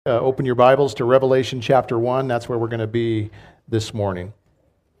Open your Bibles to Revelation chapter 1. That's where we're going to be this morning.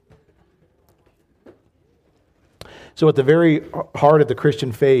 So at the very heart of the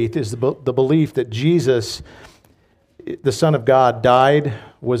Christian faith is the belief that Jesus, the Son of God, died,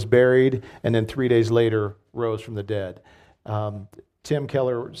 was buried, and then 3 days later rose from the dead. Tim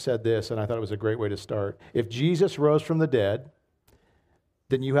Keller said this, and I thought it was a great way to start. If Jesus rose from the dead,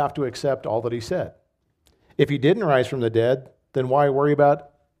 then you have to accept all that he said. If he didn't rise from the dead, then why worry about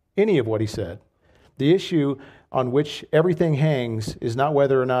any of what he said? The issue on which everything hangs is not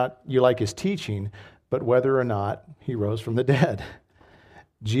whether or not you like his teaching, but whether or not he rose from the dead.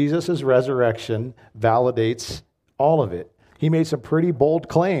 Jesus' resurrection validates all of it. He made some pretty bold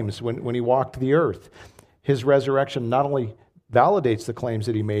claims when he walked the earth. His resurrection not only validates the claims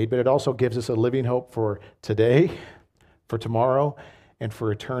that he made, but it also gives us a living hope for today, for tomorrow, and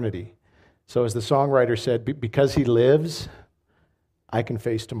for eternity. So as the songwriter said, because he lives, I can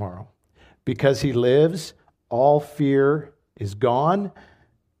face tomorrow. Because he lives, all fear is gone.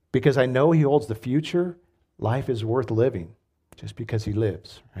 Because I know he holds the future, life is worth living just because he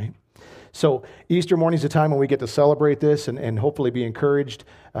lives, right? So Easter morning is a time when we get to celebrate this and hopefully be encouraged,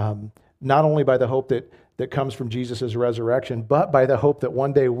 not only by the hope that comes from Jesus' resurrection, but by the hope that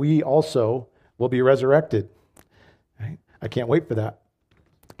one day we also will be resurrected. Right? I can't wait for that.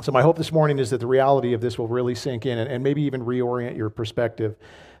 So my hope this morning is that the reality of this will really sink in and maybe even reorient your perspective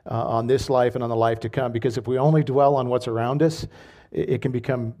on this life and on the life to come. Because if we only dwell on what's around us, it can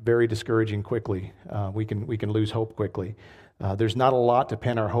become very discouraging quickly. We can lose hope quickly. There's not a lot to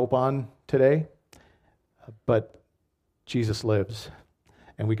pin our hope on today, but Jesus lives,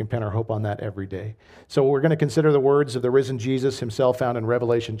 and we can pin our hope on that every day. So we're going to consider the words of the risen Jesus himself found in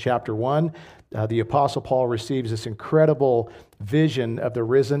Revelation chapter 1. The Apostle Paul receives this incredible vision of the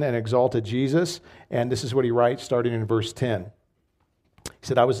risen and exalted Jesus, and this is what he writes starting in verse 10. He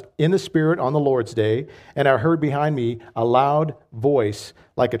said, I was in the Spirit on the Lord's day, and I heard behind me a loud voice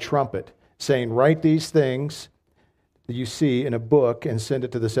like a trumpet, saying, write these things that you see in a book and send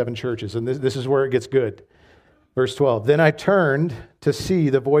it to the 7 churches. And this is where it gets good. Verse 12, then I turned to see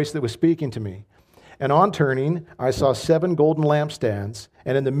the voice that was speaking to me. And on turning, I saw 7 golden lampstands,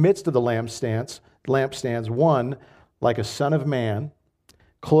 and in the midst of the lampstands, one like a son of man,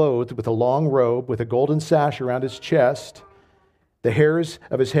 clothed with a long robe, with a golden sash around his chest. The hairs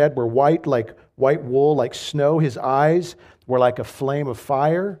of his head were white like white wool, like snow. His eyes were like a flame of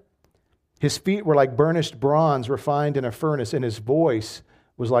fire. His feet were like burnished bronze refined in a furnace, and his voice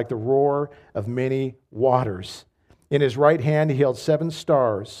was like the roar of many waters. In his right hand he held 7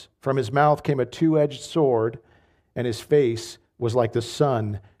 stars. From his mouth came a 2-edged sword, and his face was like the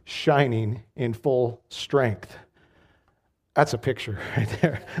sun shining in full strength. That's a picture right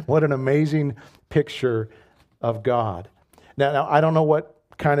there. What an amazing picture of God. Now, I don't know what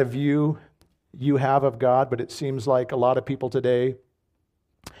kind of view you have of God, but it seems like a lot of people today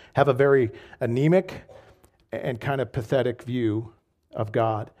have a very anemic and kind of pathetic view of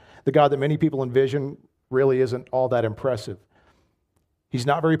God. The God that many people envision really isn't all that impressive. He's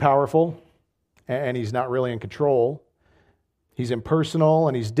not very powerful, and he's not really in control. He's impersonal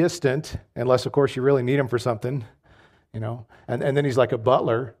and he's distant, unless, of course, you really need him for something, you know. And then he's like a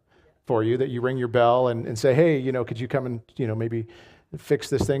butler for you, that you ring your bell and say, hey, you know, could you come and, you know, maybe fix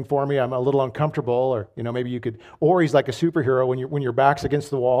this thing for me? I'm a little uncomfortable. Or, you know, maybe you could, or he's like a superhero when your back's against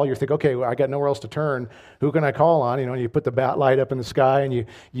the wall, you think, okay, well, I got nowhere else to turn. Who can I call on? You know, and you put the bat light up in the sky and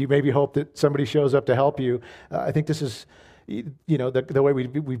you maybe hope that somebody shows up to help you. I think this is, you know, the way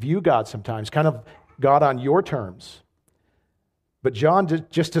we view God sometimes, kind of God on your terms. But John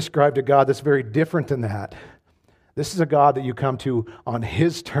just described a God that's very different than that. This is a God that you come to on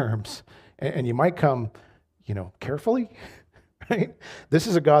his terms, and you might come, you know, carefully, right? This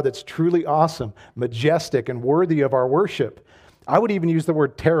is a God that's truly awesome, majestic, and worthy of our worship. I would even use the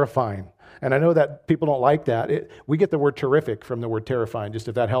word terrifying, and I know that people don't like that. We get the word terrific from the word terrifying, just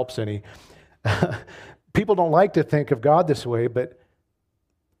if that helps any. People don't like to think of God this way, but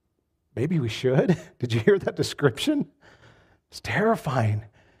maybe we should. Did you hear that description? It's terrifying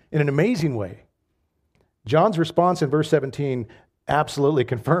in an amazing way. John's response in verse 17 absolutely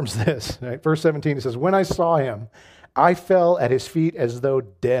confirms this. Right? Verse 17, he says, when I saw him, I fell at his feet as though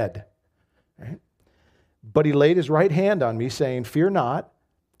dead. Right? But he laid his right hand on me, saying, fear not,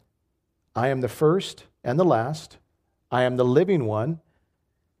 I am the first and the last. I am the living one.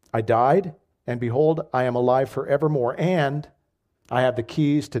 I died, and behold, I am alive forevermore, and I have the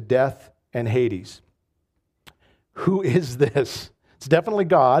keys to death and Hades. Who is this It's definitely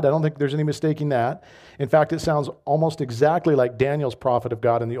God. I don't think there's any mistaking that. In fact, it sounds almost exactly like Daniel's prophet of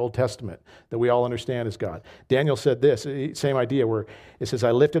God in the Old Testament that we all understand as God. Daniel said this, same idea, where it says, I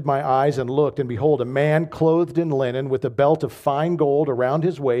lifted my eyes and looked, and behold, a man clothed in linen with a belt of fine gold around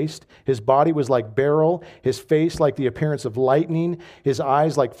his waist. His body was like beryl, his face like the appearance of lightning, his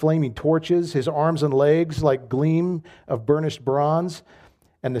eyes like flaming torches, his arms and legs like gleam of burnished bronze,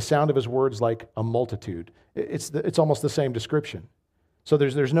 and the sound of his words like a multitude. It's almost the same description. So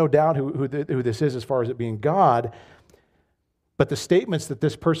there's no doubt who this is as far as it being God, but the statements that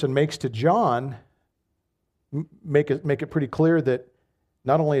this person makes to John make it pretty clear that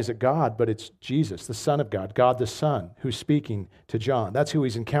not only is it God, but it's Jesus, the Son of God, God the Son, who's speaking to John. That's who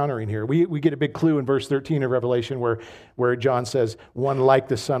he's encountering here. We get a big clue in verse 13 of Revelation where John says, one like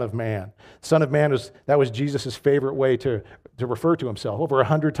the Son of Man. Son of Man, was Jesus' favorite way to refer to himself. Over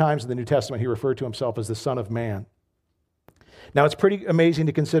 100 times in the New Testament, he referred to himself as the Son of Man. Now, it's pretty amazing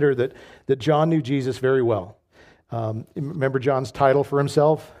to consider that John knew Jesus very well. Remember John's title for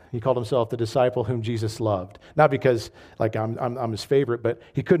himself? He called himself the disciple whom Jesus loved. Not because, like, I'm his favorite, but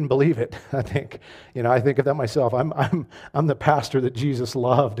he couldn't believe it, I think. I think of that myself. I'm the pastor that Jesus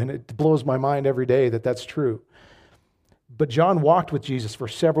loved, and it blows my mind every day that that's true. But John walked with Jesus for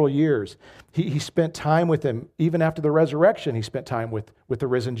several years. He spent time with him. Even after the resurrection, he spent time with the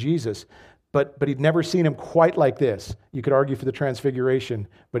risen Jesus. But he'd never seen him quite like this. You could argue for the transfiguration,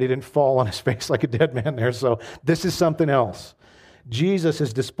 but he didn't fall on his face like a dead man there. So this is something else. Jesus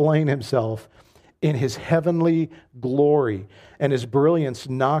is displaying himself in his heavenly glory, and his brilliance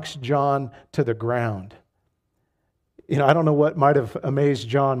knocks John to the ground. I don't know what might have amazed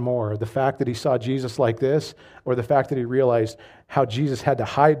John more, the fact that he saw Jesus like this, or the fact that he realized how Jesus had to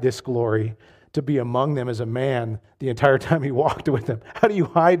hide this glory to be among them as a man the entire time he walked with them. How do you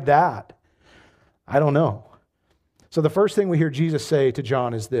hide that? I don't know. So the first thing we hear Jesus say to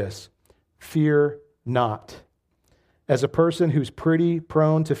John is this: fear not. As a person who's pretty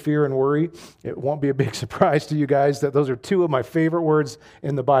prone to fear and worry, it won't be a big surprise to you guys that those are two of my favorite words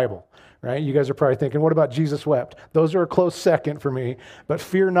in the Bible, right? You guys are probably thinking, what about Jesus wept? Those are a close second for me, but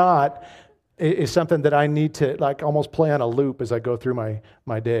fear not is something that I need to almost play on a loop as I go through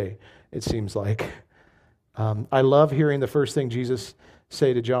my day, it seems like. I love hearing the first thing Jesus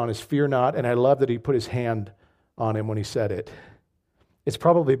say to John is fear not, and I love that he put his hand on him when he said it. It's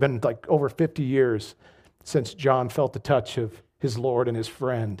probably been over 50 years since John felt the touch of his Lord and his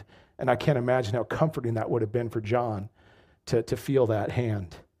friend, and I can't imagine how comforting that would have been for John to feel that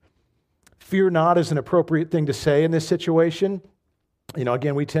hand. Fear not is an appropriate thing to say in this situation.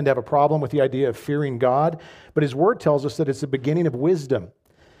 Again, we tend to have a problem with the idea of fearing God, but his word tells us that it's the beginning of wisdom.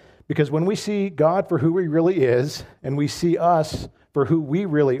 Because when we see God for who he really is, and we see us for who we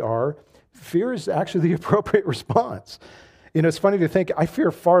really are, fear is actually the appropriate response. It's funny to think, I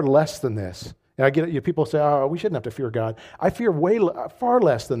fear far less than this. And I get it, people say, oh, we shouldn't have to fear God. I fear far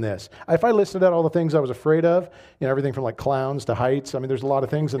less than this. If I listed out all the things I was afraid of, everything from clowns to heights, there's a lot of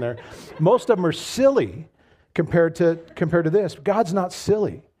things in there. Most of them are silly compared to this. God's not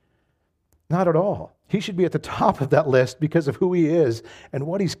silly. Not at all. He should be at the top of that list because of who he is and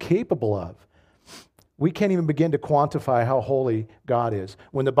what he's capable of. We can't even begin to quantify how holy God is.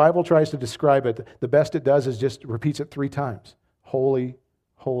 When the Bible tries to describe it, the best it does is just repeats it 3 times. Holy,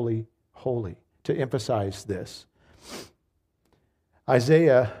 holy, holy, to emphasize this.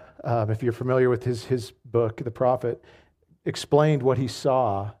 Isaiah, if you're familiar with his book, the prophet, explained what he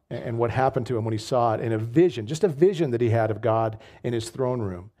saw and what happened to him when he saw it in a vision, just a vision that he had of God in his throne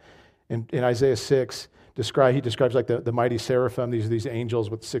room. In Isaiah 6, he describes the mighty seraphim, these angels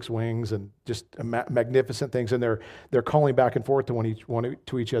with 6 wings and just magnificent things, and they're calling back and forth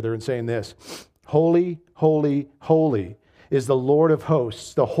to each other and saying this: holy, holy, holy is the Lord of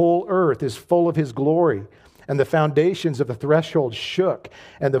hosts. The whole earth is full of his glory. And the foundations of the threshold shook,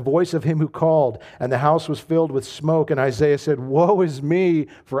 and the voice of him who called, and the house was filled with smoke. And Isaiah said, woe is me,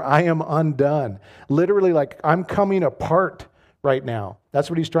 for I am undone. Literally, I'm coming apart right now. That's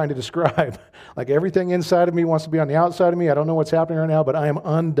what he's trying to describe. Everything inside of me wants to be on the outside of me. I don't know what's happening right now, but I am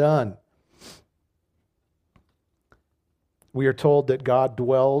undone. We are told that God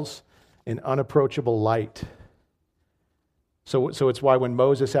dwells in unapproachable light. So it's why when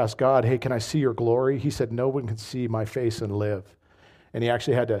Moses asked God, hey, can I see your glory? He said, no one can see my face and live. And he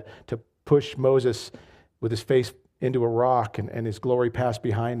actually had to push Moses with his face into a rock, and his glory passed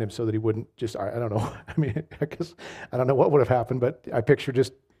behind him so that he wouldn't just, I don't know. I guess I don't know what would have happened, but I picture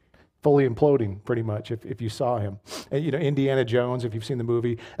just fully imploding pretty much if you saw him. And, Indiana Jones, if you've seen the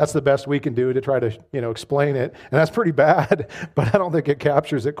movie, that's the best we can do to try to, explain it. And that's pretty bad, but I don't think it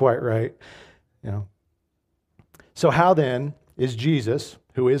captures it quite right. So how then, is Jesus,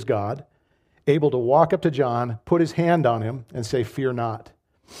 who is God, able to walk up to John, put his hand on him, and say, "Fear not."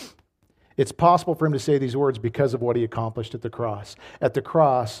 It's possible for him to say these words because of what he accomplished at the cross. At the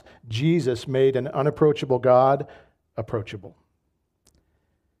cross, Jesus made an unapproachable God approachable.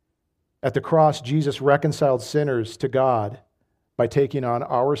 At the cross, Jesus reconciled sinners to God by taking on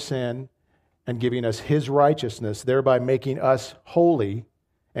our sin and giving us his righteousness, thereby making us holy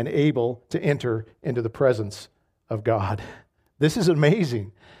and able to enter into the presence of God. This is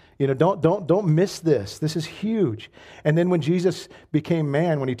amazing. Don't miss this. This is huge. And then when Jesus became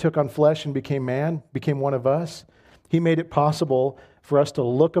man, when he took on flesh and became man, became one of us, he made it possible for us to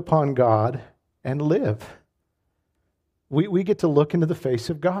look upon God and live. We get to look into the face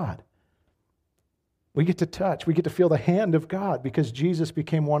of God. We get to touch. We get to feel the hand of God because Jesus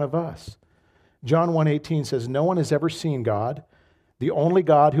became one of us. John 1:18 says, "No one has ever seen God. The only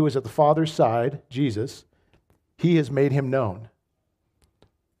God who is at the Father's side, Jesus, he has made him known."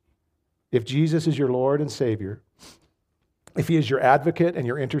 If Jesus is your Lord and Savior, if he is your advocate and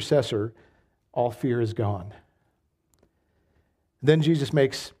your intercessor, all fear is gone. Then Jesus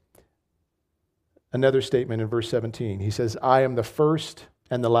makes another statement in verse 17. He says, "I am the first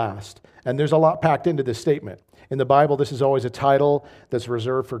and the last." And there's a lot packed into this statement. In the Bible, this is always a title that's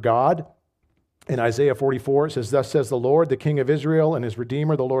reserved for God. In Isaiah 44, it says, "Thus says the Lord, the King of Israel and his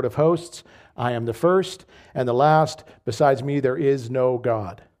Redeemer, the Lord of hosts, I am the first and the last. Besides me, there is no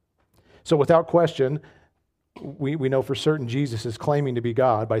God." So without question, we know for certain Jesus is claiming to be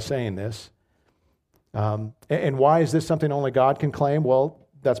God by saying this. And why is this something only God can claim? Well,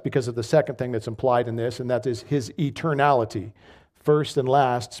 that's because of the second thing that's implied in this, and that is his eternality. First and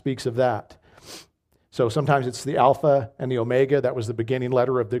last speaks of that. So sometimes it's the Alpha and the Omega. That was the beginning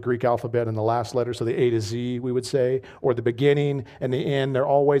letter of the Greek alphabet and the last letter, so the A to Z, we would say, or the beginning and the end. They're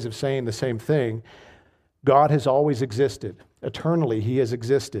all ways of saying the same thing. God has always existed. Eternally, he has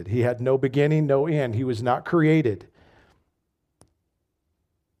existed. He had no beginning, no end. He was not created.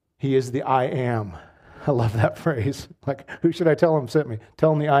 He is the I am. I love that phrase. Like, who should I tell him sent me?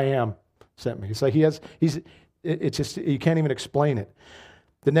 Tell him the I am sent me. It's like it's just, you can't even explain it.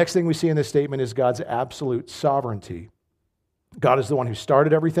 The next thing we see in this statement is God's absolute sovereignty. God is the one who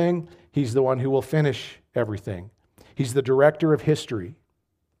started everything. He's the one who will finish everything. He's the director of history.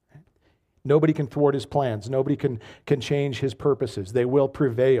 Nobody can thwart his plans. Nobody can change his purposes. They will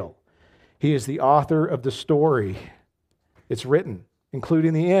prevail. He is the author of the story. It's written,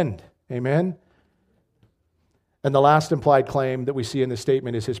 including the end. Amen? And the last implied claim that we see in this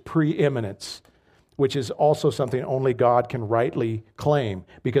statement is his preeminence, which is also something only God can rightly claim,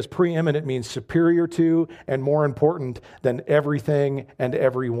 because preeminent means superior to and more important than everything and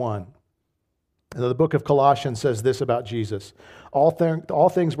everyone. The book of Colossians says this about Jesus. All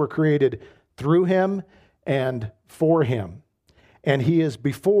things were created through him and for him. And he is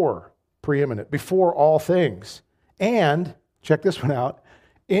preeminent, before all things. And, check this one out,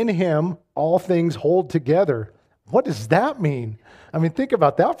 in him all things hold together. What does that mean? I mean, think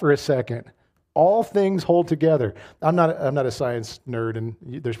about that for a second. All things hold together. I'm not a science nerd, and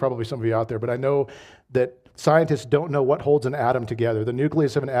there's probably some of you out there, but I know that scientists don't know what holds an atom together, the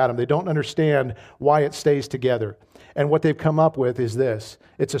nucleus of an atom. They don't understand why it stays together. And what they've come up with is this.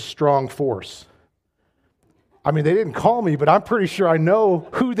 It's a strong force. I mean, they didn't call me, but I'm pretty sure I know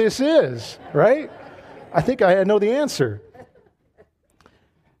who this is, right? I think I know the answer.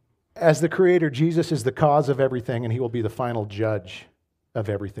 As the creator, Jesus is the cause of everything, and he will be the final judge of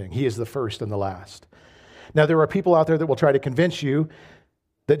everything. He is the first and the last. Now, there are people out there that will try to convince you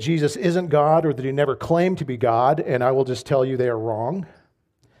that Jesus isn't God or that he never claimed to be God, and I will just tell you they are wrong.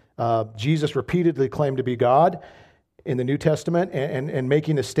 Jesus repeatedly claimed to be God in the New Testament and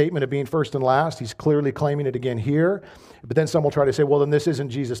making a statement of being first and last. He's clearly claiming it again here. But then some will try to say, well, then this isn't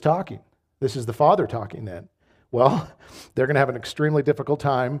Jesus talking. This is the Father talking then. Well, they're going to have an extremely difficult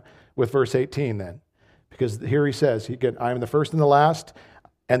time with verse 18 then. Because here he says, I am the first and the last,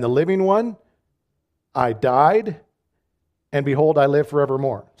 and the living one. I died, and behold, I live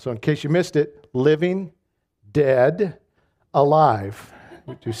forevermore. So in case you missed it, living, dead, alive.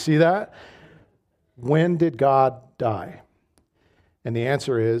 Do you see that? When did God die? And the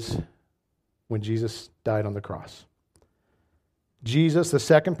answer is when Jesus died on the cross. Jesus, the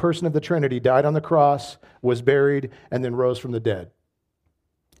second person of the Trinity, died on the cross, was buried, and then rose from the dead.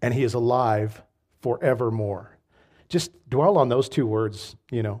 And he is alive forevermore. Just dwell on those two words,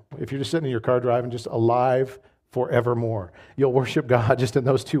 if you're just sitting in your car driving, just alive forevermore. You'll worship God just in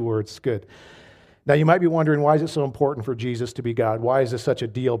those two words. Good. Now, you might be wondering, why is it so important for Jesus to be God? Why is this such a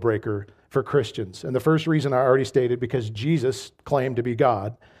deal breaker for Christians? And the first reason I already stated, because Jesus claimed to be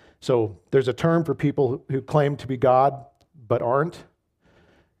God. So there's a term for people who claim to be God but aren't.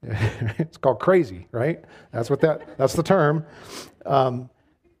 It's called crazy, right? That's the term.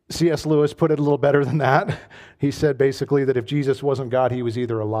 C.S. Lewis put it a little better than that. He said basically that if Jesus wasn't God, he was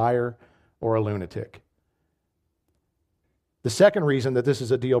either a liar or a lunatic. The second reason that this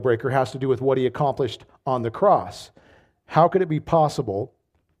is a deal breaker has to do with what he accomplished on the cross. How could it be possible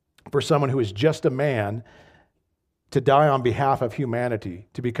for someone who is just a man to die on behalf of humanity,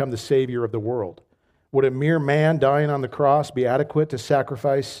 to become the Savior of the world? Would a mere man dying on the cross be adequate to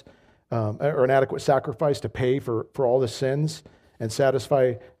sacrifice, or an adequate sacrifice to pay for all the sins and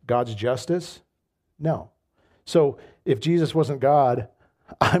satisfy God's justice? No. So if Jesus wasn't God,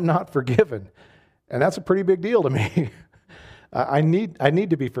 I'm not forgiven. And that's a pretty big deal to me. I need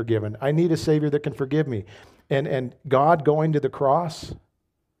to be forgiven. I need a Savior that can forgive me. And God going to the cross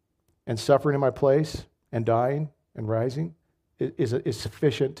and suffering in my place and dying and rising is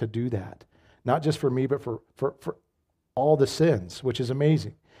sufficient to do that. Not just for me, but for all the sins, which is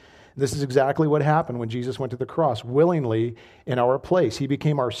amazing. This is exactly what happened when Jesus went to the cross, willingly in our place. He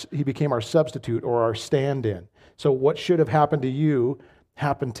became our substitute or our stand-in. So what should have happened to you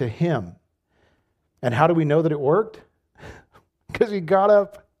happened to him. And how do we know that it worked? Because he got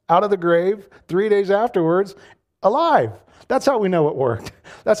up out of the grave 3 days afterwards, alive. That's how we know it worked.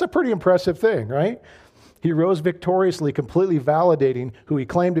 That's a pretty impressive thing, right? He rose victoriously, completely validating who he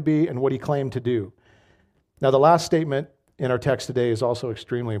claimed to be and what he claimed to do. Now, the last statement in our text today is also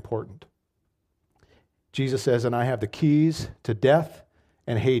extremely important. Jesus says, "And I have the keys to death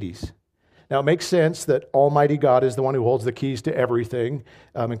and Hades." Now, it makes sense that Almighty God is the one who holds the keys to everything,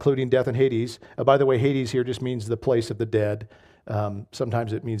 including death and Hades. By the way, Hades here just means the place of the dead.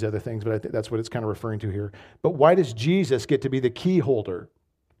 Sometimes it means other things, but I think that's what it's kind of referring to here. But why does Jesus get to be the key holder?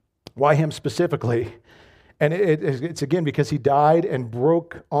 Why him specifically? And it's again because he died and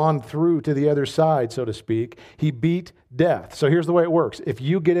broke on through to the other side, so to speak. He beat death. So here's the way it works. If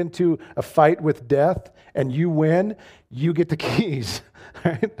you get into a fight with death and you win, you get the keys.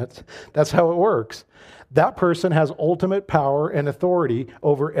 Right? That's how it works. That person has ultimate power and authority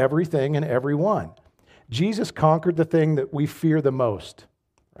over everything and everyone. Jesus conquered the thing that we fear the most,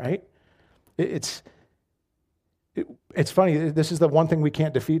 right? It's funny. This is the one thing we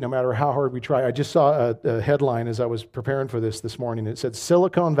can't defeat no matter how hard we try. I just saw a headline as I was preparing for this morning. It said,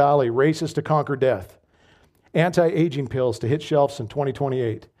 "Silicon Valley races to conquer death. Anti-aging pills to hit shelves in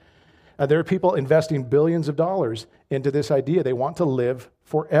 2028. There are people investing billions of dollars into this idea. They want to live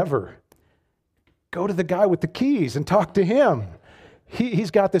forever. Go to the guy with the keys and talk to him.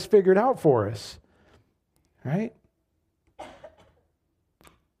 He's got this figured out for us. Right?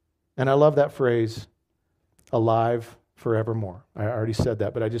 And I love that phrase, alive forevermore. I already said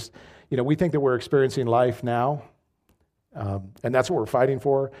that, but I just, we think that we're experiencing life now, and that's what we're fighting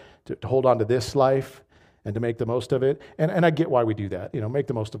for, to hold on to this life and to make the most of it. And I get why we do that, make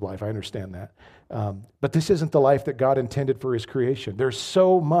the most of life. I understand that. But this isn't the life that God intended for his creation. There's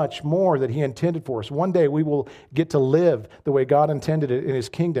so much more that he intended for us. One day we will get to live the way God intended it in his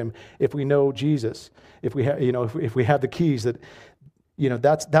kingdom if we know Jesus. If we have, if we have the keys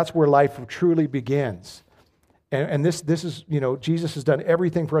that's where life truly begins. And this is, Jesus has done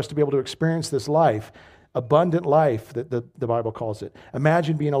everything for us to be able to experience this life, abundant life that the Bible calls it.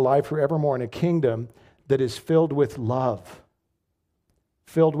 Imagine being alive forevermore in a kingdom that is filled with love,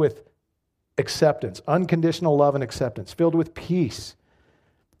 filled with acceptance, unconditional love and acceptance, filled with peace,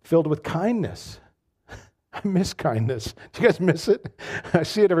 filled with kindness. I miss kindness. Do you guys miss it? I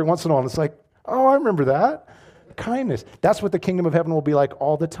see it every once in a while, and it's like, oh, I remember that. Kindness. That's what the kingdom of heaven will be like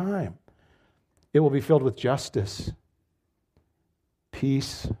all the time. It will be filled with justice,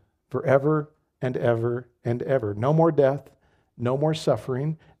 peace forever and ever and ever. No more death, no more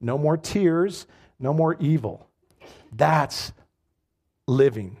suffering, no more tears, no more evil. That's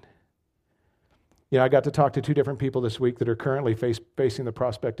living. I got to talk to 2 different people this week that are currently facing the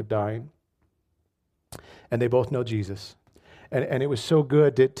prospect of dying, and they both know Jesus. And it was so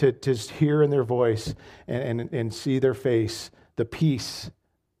good to hear in their voice and see their face the peace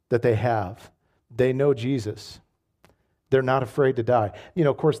that they have. They know Jesus. They're not afraid to die.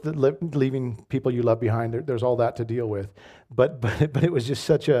 Of course, leaving people you love behind, there's all that to deal with. But it was just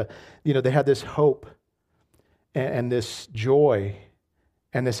such a, they had this hope and this joy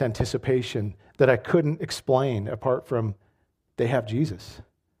and this anticipation that I couldn't explain apart from they have Jesus.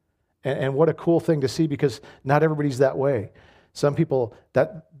 And what a cool thing to see, because not everybody's that way. Some people,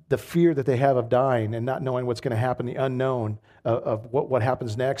 that the fear that they have of dying and not knowing what's going to happen, the unknown of what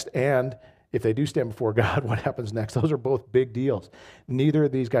happens next, and if they do stand before God, what happens next? Those are both big deals. Neither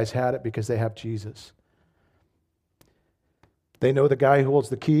of these guys had it because they have Jesus. They know the guy who holds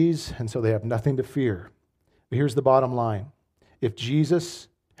the keys, and so they have nothing to fear. But here's the bottom line. If Jesus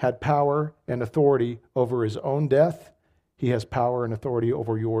had power and authority over his own death, he has power and authority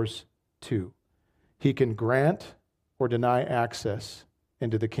over yours too. He can grant or deny access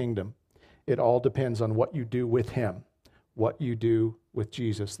into the kingdom. It all depends on what you do with him, what you do with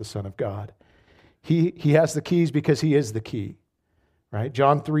Jesus, the Son of God. He has the keys because he is the key, right?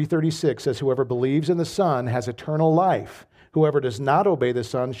 John 3:36 says, whoever believes in the Son has eternal life. Whoever does not obey the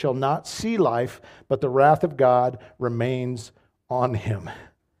Son shall not see life, but the wrath of God remains on him.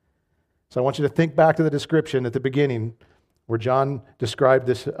 So I want you to think back to the description at the beginning where John described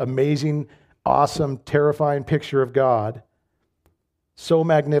this amazing, awesome, terrifying picture of God, so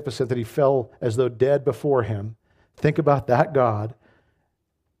magnificent that he fell as though dead before him. Think about that God.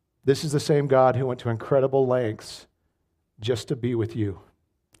 This is the same God who went to incredible lengths just to be with you.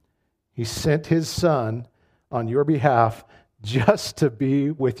 He sent his Son on your behalf just to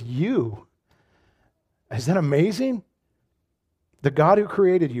be with you. Is that amazing? The God who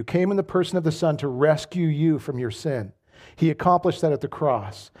created you came in the person of the Son to rescue you from your sin. He accomplished that at the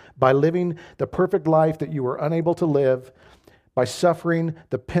cross by living the perfect life that you were unable to live, by suffering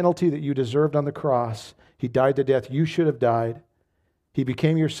the penalty that you deserved on the cross. He died the death you should have died. He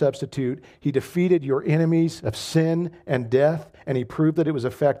became your substitute. He defeated your enemies of sin and death, and he proved that it was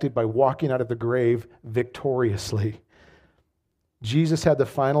effected by walking out of the grave victoriously. Jesus had the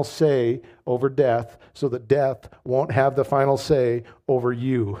final say over death, so that death won't have the final say over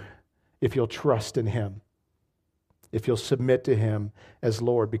you if you'll trust in him, if you'll submit to him as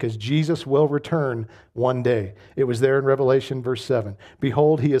Lord, because Jesus will return one day. It was there in Revelation verse 7.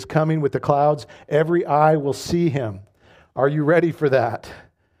 Behold, he is coming with the clouds. Every eye will see him. Are you ready for that?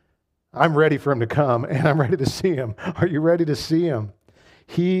 I'm ready for him to come, and I'm ready to see him. Are you ready to see him?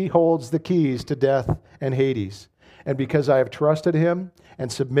 He holds the keys to death and Hades. And because I have trusted him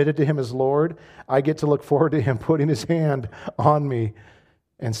and submitted to him as Lord, I get to look forward to him putting his hand on me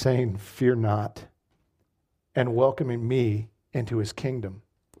and saying, fear not, and welcoming me into his kingdom.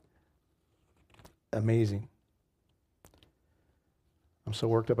 Amazing. I'm so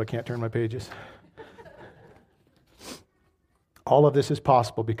worked up I can't turn my pages. All of this is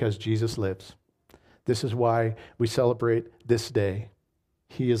possible because Jesus lives. This is why we celebrate this day.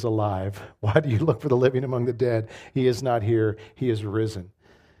 He is alive. Why do you look for the living among the dead? He is not here. He is risen.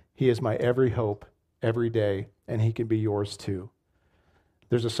 He is my every hope every day, and he can be yours too.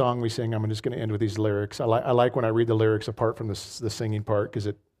 There's a song we sing. I'm just going to end with these lyrics. I like when I read the lyrics apart from the singing part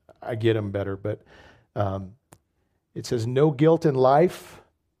because I get them better. But it says, no guilt in life,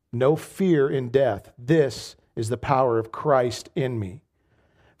 no fear in death. This is the power of Christ in me.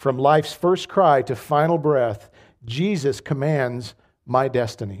 From life's first cry to final breath, Jesus commands my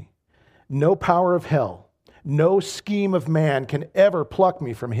destiny. No power of hell, no scheme of man can ever pluck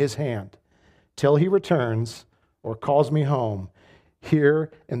me from his hand till he returns or calls me home. Here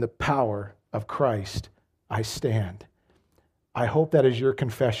in the power of Christ I stand. I hope that is your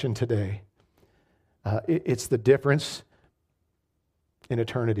confession today. It's the difference in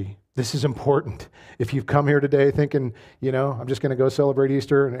eternity. This is important. If you've come here today thinking, I'm just going to go celebrate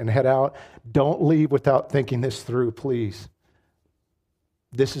Easter and head out, don't leave without thinking this through, please.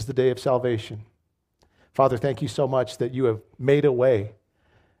 This is the day of salvation. Father, thank you so much that you have made a way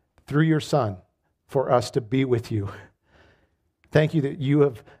through your Son for us to be with you. Thank you that you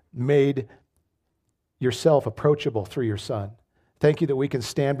have made yourself approachable through your Son. Thank you that we can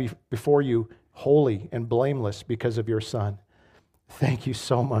stand before you holy and blameless because of your Son. Thank you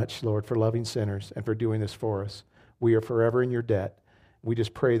so much, Lord, for loving sinners and for doing this for us. We are forever in your debt. We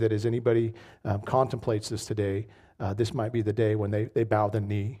just pray that as anybody contemplates this today, this might be the day when they bow the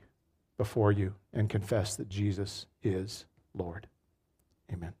knee before you and confess that Jesus is Lord.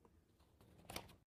 Amen.